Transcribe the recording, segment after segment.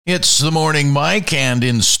It's the Morning Mike, and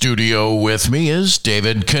in studio with me is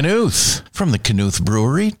David Knuth from the Knuth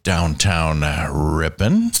Brewery, downtown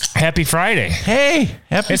Ripon. Happy Friday. Hey,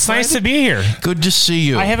 happy It's Friday. nice to be here. Good to see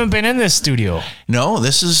you. I haven't been in this studio. No,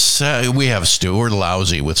 this is, we have Stu. We're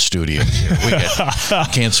lousy with studios here. We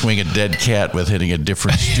can't swing a dead cat with hitting a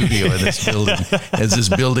different studio in this building as this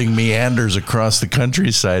building meanders across the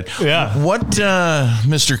countryside. Yeah. What,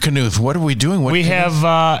 Mr. Knuth, what are we doing? We have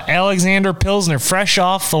Alexander Pilsner fresh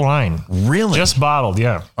off the line. Really? Just bottled,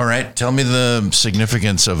 yeah. All right. Tell me the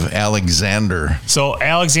significance of Alexander. So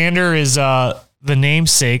Alexander is the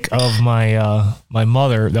namesake of my my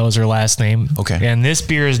mother. That was her last name. Okay. And this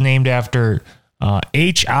beer is named after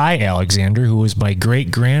H.I. Alexander, who was my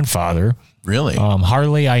great-grandfather. Really?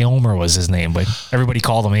 Harley Iomer was his name, but everybody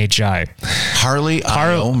called him H.I. Harley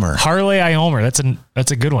Iomer. Harley Iomer.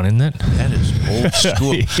 That's a good one, isn't it? That is old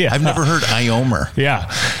school. Yeah. I've never heard Iomer. Yeah.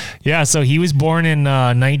 Yeah. So he was born in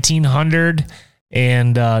 1900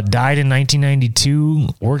 and died in 1992,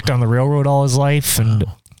 worked on the railroad all his life, and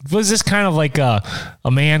was just kind of like a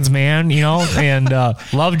man's man, you know, and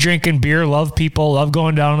loved drinking beer, loved people, loved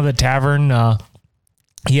going down to the tavern.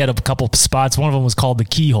 He had a couple spots. One of them was called the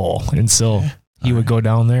Keyhole. And so he would go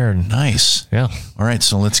down there and Nice. yeah. All right.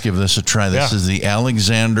 So let's give this a try. This is the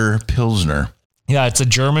Alexander Pilsner. Yeah. It's a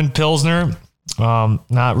German Pilsner.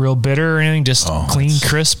 Not real bitter or anything, just clean,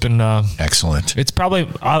 crisp, and Excellent. it's probably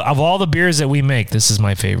of all the beers that we make, this is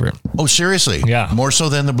my favorite. Oh, seriously? Yeah. More so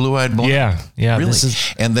than the Blue-Eyed Blonde? Yeah. Really? This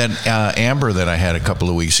is, And then Amber that I had a couple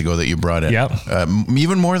of weeks ago that you brought in. Yep.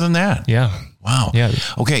 Even more than that. yeah. Wow. Yeah.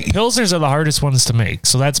 Okay. Pilsners are the hardest ones to make.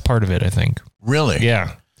 So that's part of it, I think. Really?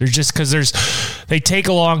 Yeah. There's just because they take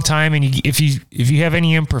a long time, and if you have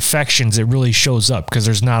any imperfections, it really shows up because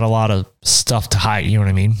there's not a lot of stuff to hide. You know what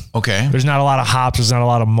I mean? Okay. There's not a lot of hops. There's not a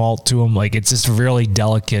lot of malt to them. Like, it's just a really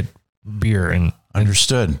delicate beer. And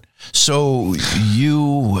Understood. So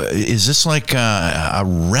is this like a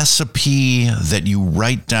recipe that you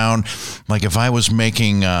write down? Like if I was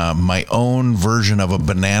making my own version of a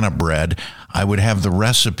banana bread, I would have the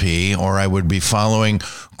recipe, or I would be following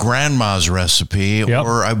grandma's recipe, Yep.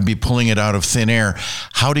 or I'd be pulling it out of thin air.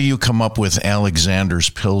 How do you come up with Alexander's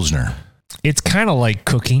Pilsner? it's kind of like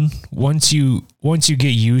cooking. Once you get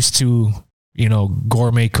used to, you know,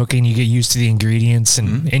 gourmet cooking, you get used to the ingredients,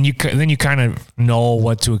 and then you kind of know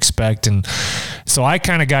what to expect. And so I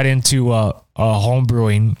kind of got into home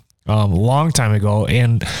brewing a long time ago,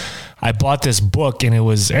 and I bought this book, and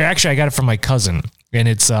I got it from my cousin, and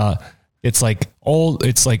it's like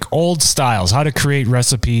old styles, how to create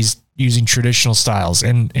recipes using traditional styles.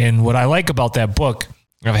 And what I like about that book,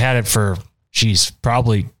 I've had it for,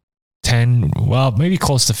 probably 10, well, maybe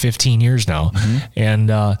close to 15 years now.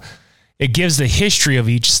 And, it gives the history of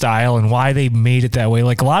each style and why they made it that way.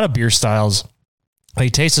 Like a lot of beer styles, they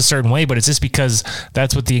taste a certain way, but it's just because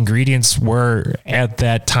that's what the ingredients were at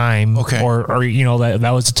that time. Okay. Or you know,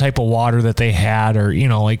 that was the type of water that they had, or, you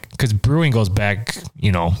know, like, because brewing goes back,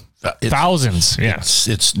 you know, thousands. Yeah.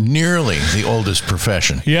 It's nearly the oldest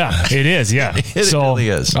profession. Yeah, it is. Yeah. It really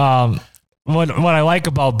is. What I like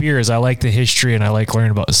about beer is I like the history, and I like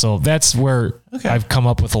learning about it. So that's where I've come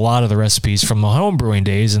up with a lot of the recipes from the home brewing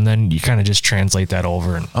days, and then you kind of just translate that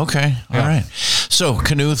over. And Okay. All right. So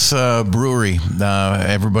Knuth Brewery,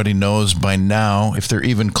 everybody knows by now, if they're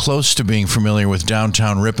even close to being familiar with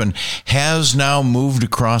downtown Ripon, has now moved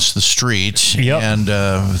across the street. Yep.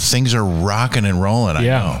 And things are rocking and rolling. I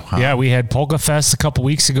know. Huh? Yeah. We had Polka Fest a couple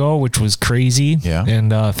weeks ago, which was crazy. Yeah.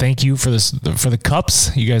 And thank you for the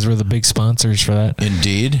cups. You guys were the big sponsors for that.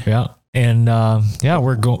 Indeed. Yeah. And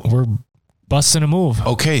we're busting a move.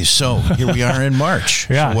 Okay, so here we are in March.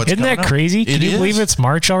 Yeah. So what's Isn't that coming up? crazy? Can you believe it's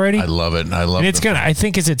March already? I love it. I love And it's it. I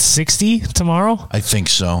think, is it 60 tomorrow? I think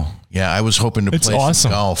so. Yeah, I was hoping to It's play awesome.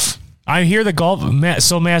 some golf. I hear the golf.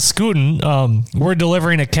 So Mascoutin, we're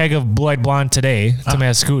delivering a keg of Blue-Eyed Blonde today to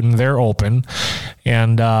Mascoutin. They're open.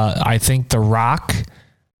 And I think the Rock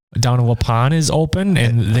down in Waupun is open,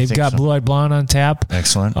 and they've got Blue-Eyed Blonde on tap.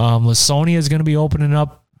 Excellent. Lasonia is going to be opening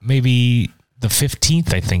up maybe the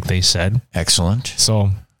 15th, I think they said. Excellent.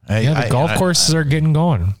 So, the golf courses are getting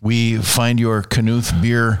going. We find your Knuth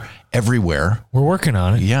beer everywhere. We're working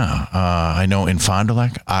on it. Yeah. I know in Fond du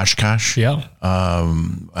Lac, Oshkosh. Yeah. Well,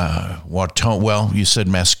 you said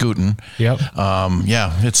Mascoutin. Yep.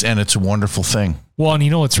 Yeah, it's a wonderful thing. Well, and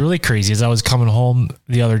you know what's really crazy is I was coming home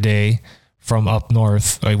the other day from up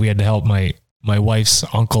north. We had to help my wife's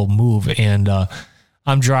uncle move, and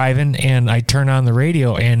I'm driving, and I turn on the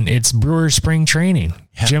radio, and it's Brewer Spring Training.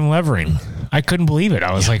 Yeah. Jim Levering. I couldn't believe it.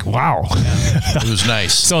 I was like, wow. It was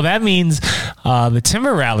nice. So that means the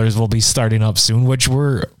Timber Rattlers will be starting up soon, which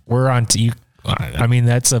we're on. I mean,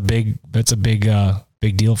 that's a big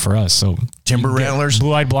deal for us. So Timber Rattlers,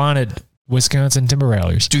 Blue-Eyed Blonde at Wisconsin Timber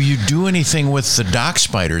Rattlers. Do you do anything with the dock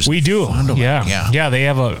spiders? We do. Yeah. They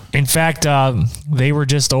have in fact, they were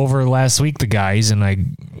just over last week, the guys,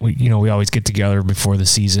 and we always get together before the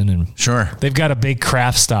season, and sure, they've got a big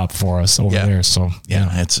craft stop for us over there. So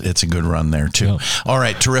it's a good run there too. Yep. All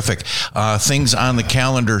right. Terrific. Things on the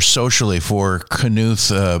calendar socially for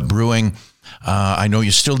Knuth Brewing. I know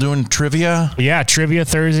you're still doing trivia. Yeah, trivia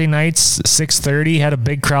Thursday nights, 6:30. Had a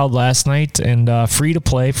big crowd last night, and free to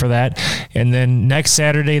play for that. And then next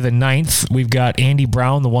Saturday, the 9th, we've got Andy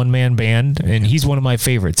Brown, the one-man band, and he's one of my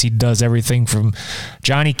favorites. He does everything from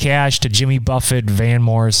Johnny Cash to Jimmy Buffett, Van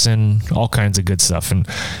Morrison, all kinds of good stuff. And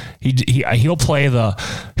he'll play the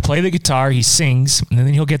guitar, he sings, and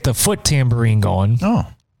then he'll get the foot tambourine going. Oh.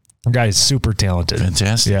 The guy is super talented.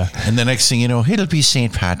 Fantastic. Yeah. And the next thing you know, it'll be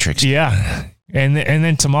St. Patrick's. Yeah. And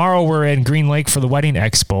then tomorrow we're in Green Lake for the Wedding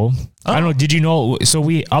Expo. I don't know. Did you know? So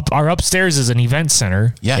our upstairs is an event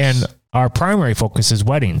center. Yes. And our primary focus is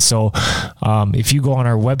weddings. So if you go on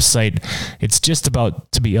our website, it's just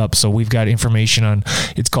about to be up. So we've got information on,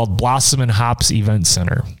 it's called Blossom and Hops Event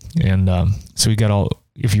Center. And so we got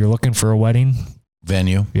if you're looking for a wedding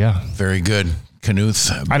venue. Yeah. Very good.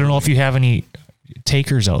 Knuth. I don't know if you have any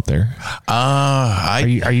takers out there. Are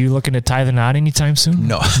you looking to tie the knot anytime soon?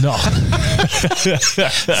 No.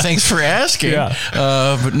 Thanks for asking. Yeah.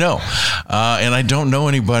 But no. And I don't know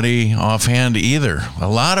anybody offhand either. A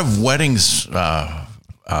lot of weddings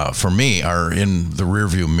for me are in the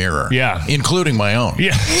rearview mirror. Yeah. Including my own.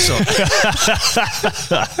 Yeah.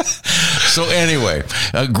 So anyway,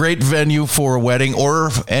 a great venue for a wedding or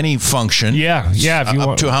if any function. Yeah. Yeah. If you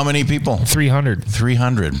want to how many people? 300.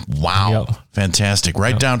 300. Wow. Yep. Fantastic.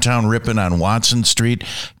 Right downtown Ripon on Watson Street.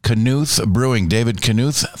 Knuth Brewing. David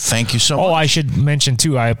Knuth, thank you so much. Oh, I should mention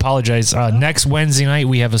too, I apologize. Next Wednesday night,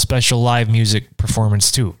 we have a special live music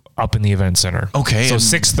performance too, up in the event center. Okay. So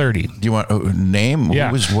 6:30. Do you want a name?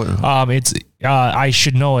 Yeah. It's I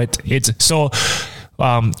should know it.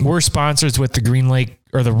 We're sponsors with the Green Lake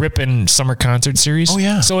or the Ripon Summer Concert Series. Oh,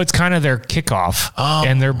 yeah. So it's kind of their kickoff.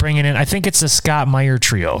 And they're bringing in, I think it's the Scott Meyer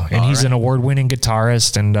Trio, and he's an award-winning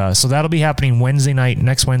guitarist. And so that'll be happening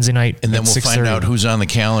next Wednesday night. And then we'll 6:30. find out who's on the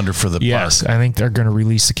calendar for the park. Yes, I think they're going to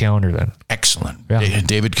release the calendar then. Excellent. Yeah.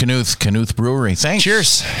 David Knuth Brewery. Thanks.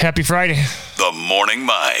 Cheers. Happy Friday. The Morning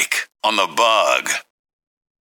Mike on the Bug.